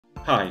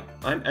Hi,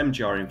 I'm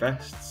MGR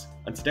Invests,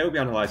 and today we'll be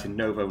analysing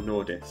Novo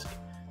Nordisk.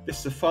 This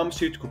is a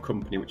pharmaceutical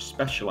company which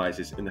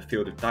specialises in the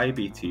field of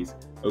diabetes,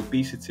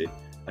 obesity,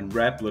 and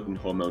rare blood and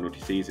hormonal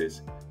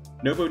diseases.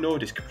 Novo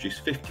Nordisk produce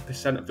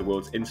 50% of the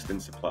world's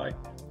insulin supply,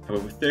 have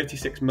over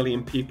 36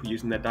 million people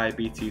using their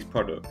diabetes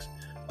products,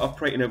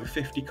 operate in over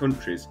 50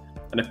 countries,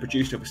 and have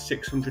produced over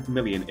 600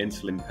 million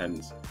insulin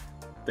pens.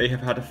 They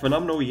have had a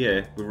phenomenal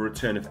year with a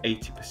return of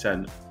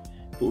 80%,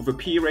 but with a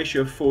P/E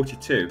ratio of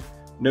 42,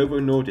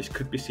 Novo Nordisk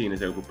could be seen as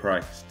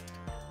overpriced.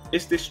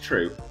 Is this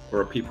true,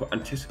 or are people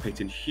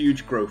anticipating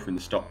huge growth in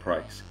the stock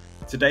price?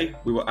 Today,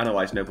 we will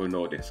analyse Novo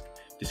Nordisk,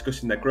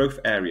 discussing their growth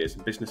areas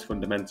and business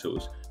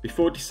fundamentals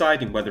before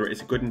deciding whether it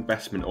is a good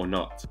investment or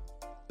not.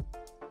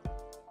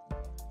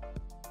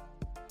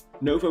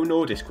 Novo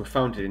Nordisk were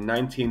founded in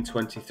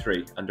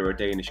 1923 under a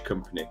Danish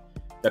company.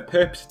 Their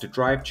purpose is to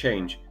drive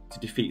change to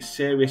defeat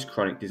serious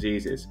chronic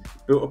diseases,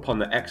 built upon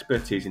their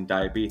expertise in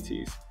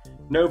diabetes.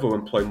 Novo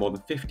employ more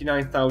than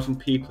 59,000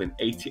 people in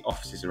 80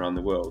 offices around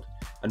the world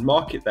and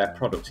market their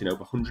products in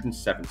over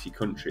 170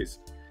 countries.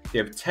 They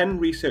have 10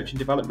 research and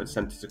development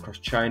centres across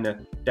China,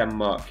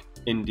 Denmark,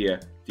 India,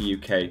 the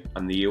UK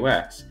and the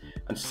US,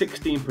 and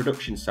 16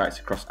 production sites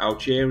across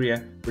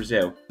Algeria,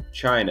 Brazil,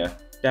 China,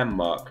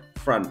 Denmark,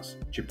 France,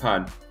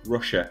 Japan,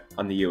 Russia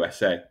and the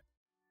USA.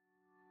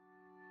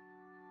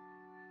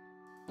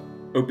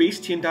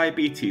 Obesity and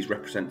diabetes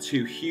represent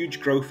two huge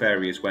growth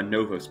areas where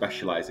Novo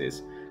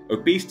specialises.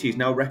 Obesity is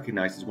now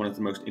recognised as one of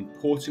the most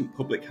important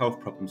public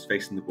health problems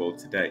facing the world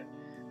today.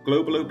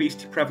 Global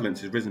obesity prevalence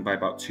has risen by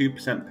about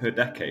 2% per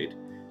decade.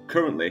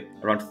 Currently,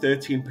 around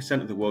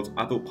 13% of the world's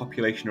adult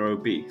population are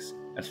obese,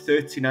 and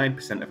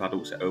 39% of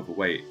adults are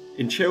overweight.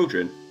 In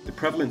children, the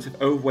prevalence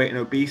of overweight and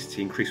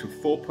obesity increased from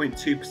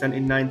 4.2%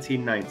 in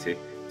 1990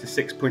 to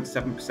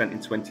 6.7% in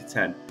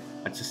 2010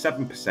 and to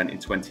 7% in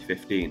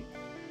 2015.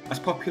 As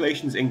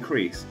populations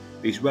increase,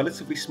 these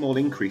relatively small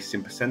increases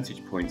in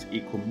percentage points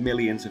equal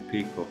millions of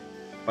people.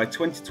 By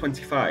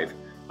 2025,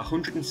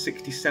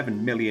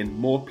 167 million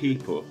more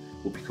people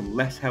will become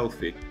less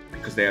healthy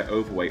because they are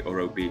overweight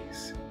or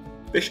obese.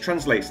 This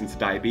translates into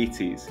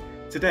diabetes.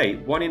 Today,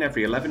 1 in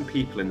every 11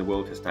 people in the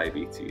world has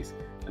diabetes,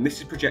 and this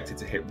is projected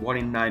to hit 1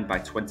 in 9 by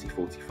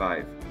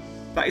 2045.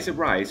 That is a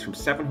rise from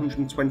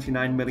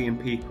 729 million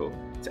people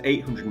to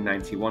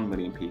 891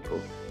 million people,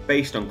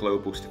 based on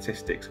global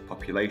statistics of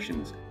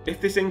populations.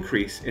 If this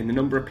increase in the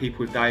number of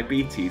people with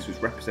diabetes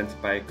was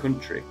represented by a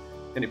country,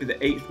 then it'd be the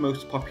 8th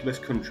most populous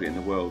country in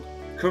the world.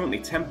 Currently,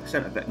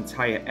 10% of the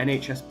entire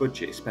NHS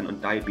budget is spent on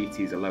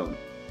diabetes alone,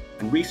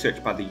 and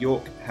research by the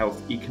York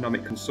Health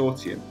Economic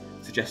Consortium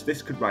suggests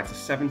this could rise to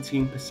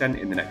 17%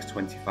 in the next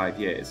 25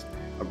 years,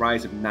 a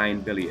rise of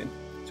 9 billion,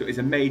 so it is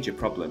a major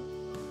problem.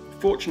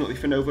 Fortunately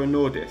for Novo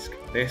Nordisk,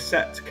 they are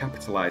set to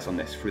capitalise on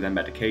this through their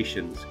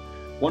medications.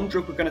 One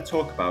drug we're going to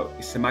talk about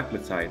is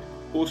semaglutide,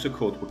 also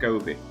called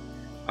Wegovy.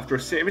 After a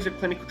series of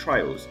clinical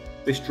trials,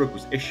 this drug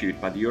was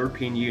issued by the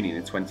European Union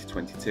in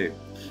 2022.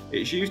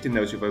 It is used in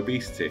those with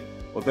obesity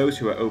or those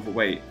who are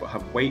overweight but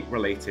have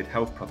weight-related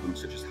health problems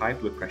such as high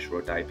blood pressure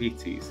or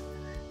diabetes.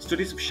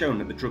 Studies have shown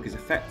that the drug is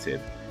effective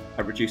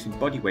at reducing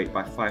body weight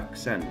by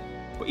 5%,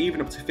 but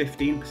even up to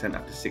 15%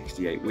 after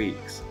 68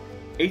 weeks.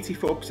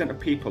 84% of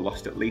people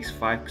lost at least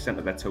 5%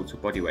 of their total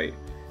body weight.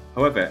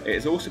 However, it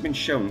has also been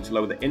shown to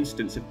lower the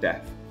incidence of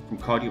death from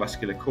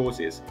cardiovascular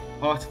causes,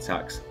 heart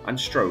attacks and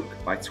stroke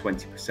by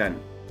 20%.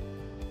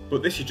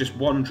 But this is just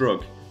one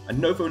drug, and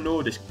Novo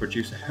Nordisk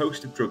produce a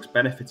host of drugs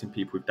benefiting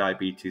people with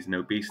diabetes and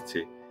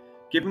obesity.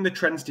 Given the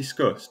trends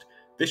discussed,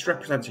 this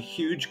represents a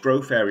huge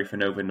growth area for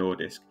Novo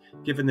Nordisk,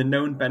 given the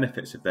known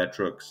benefits of their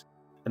drugs.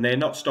 And they are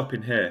not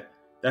stopping here.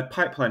 Their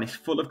pipeline is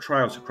full of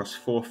trials across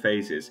 4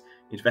 phases,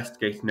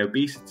 investigating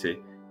obesity,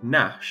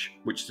 NASH,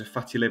 which is a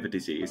fatty liver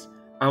disease,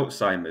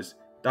 Alzheimer's,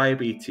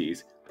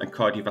 diabetes and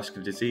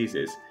cardiovascular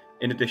diseases,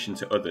 in addition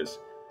to others.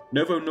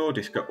 Novo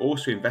Nordisk are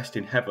also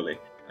investing heavily,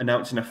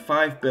 announcing a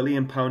 £5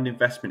 billion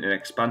investment in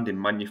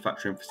expanding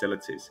manufacturing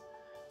facilities.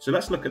 So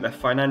let's look at their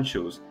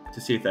financials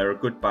to see if they're a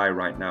good buy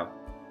right now.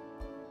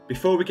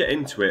 Before we get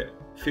into it,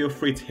 feel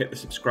free to hit the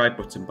subscribe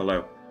button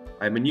below.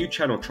 I am a new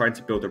channel trying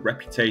to build a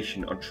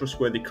reputation on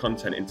trustworthy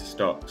content into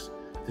stocks.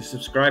 The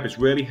subscribers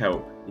really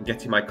help in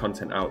getting my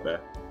content out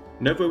there.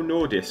 Novo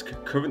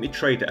Nordisk currently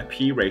trade at a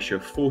P/E ratio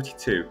of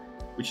 42,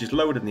 which is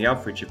lower than the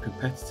average of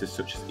competitors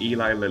such as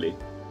Eli Lilly,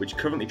 which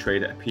currently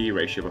trade at a P/E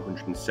ratio of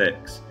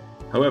 106.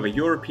 However,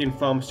 European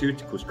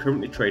pharmaceuticals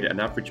currently trade at an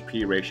average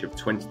P/E ratio of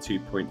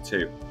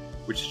 22.2,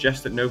 which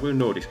suggests that Novo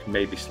Nordisk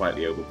may be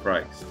slightly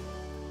overpriced.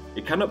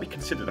 It cannot be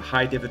considered a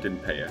high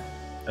dividend payer,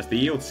 as the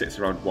yield sits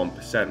around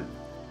 1%.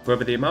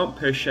 However, the amount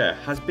per share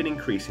has been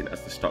increasing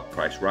as the stock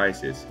price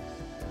rises.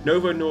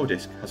 Novo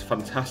Nordisk has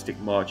fantastic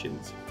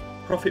margins.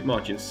 Profit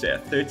margins sit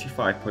at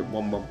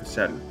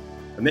 35.11%,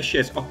 and this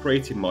year's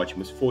operating margin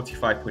was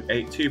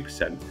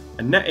 45.82%,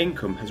 and net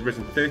income has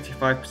risen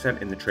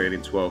 35% in the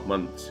trailing 12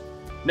 months.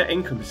 Net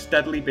income has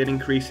steadily been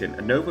increasing,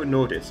 and Novo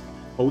Nordisk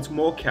holds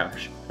more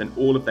cash than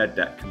all of their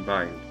debt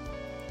combined.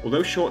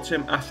 Although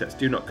short-term assets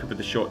do not cover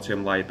the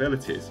short-term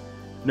liabilities,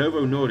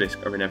 Novo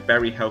Nordisk are in a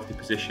very healthy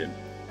position,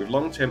 with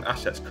long-term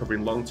assets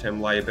covering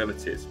long-term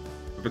liabilities,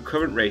 with a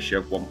current ratio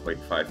of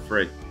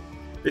 1.53.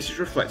 This is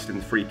reflected in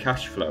the free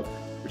cash flow,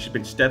 which has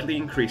been steadily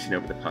increasing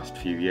over the past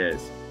few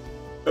years.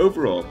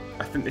 Overall,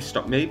 I think this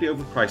stock may be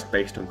overpriced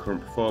based on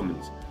current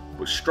performance,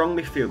 but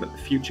strongly feel that the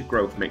future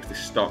growth makes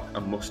this stock a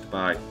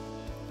must-buy.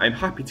 I am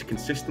happy to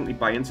consistently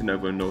buy into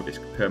Novo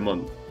Nordisk per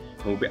month,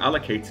 and will be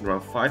allocating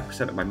around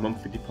 5% of my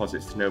monthly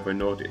deposits to Novo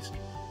Nordisk,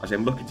 as I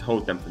am looking to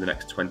hold them for the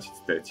next 20 to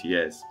 30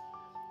 years.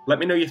 Let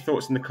me know your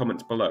thoughts in the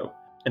comments below,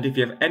 and if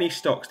you have any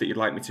stocks that you'd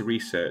like me to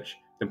research,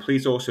 then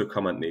please also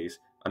comment these,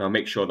 and I'll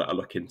make sure that I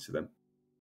look into them.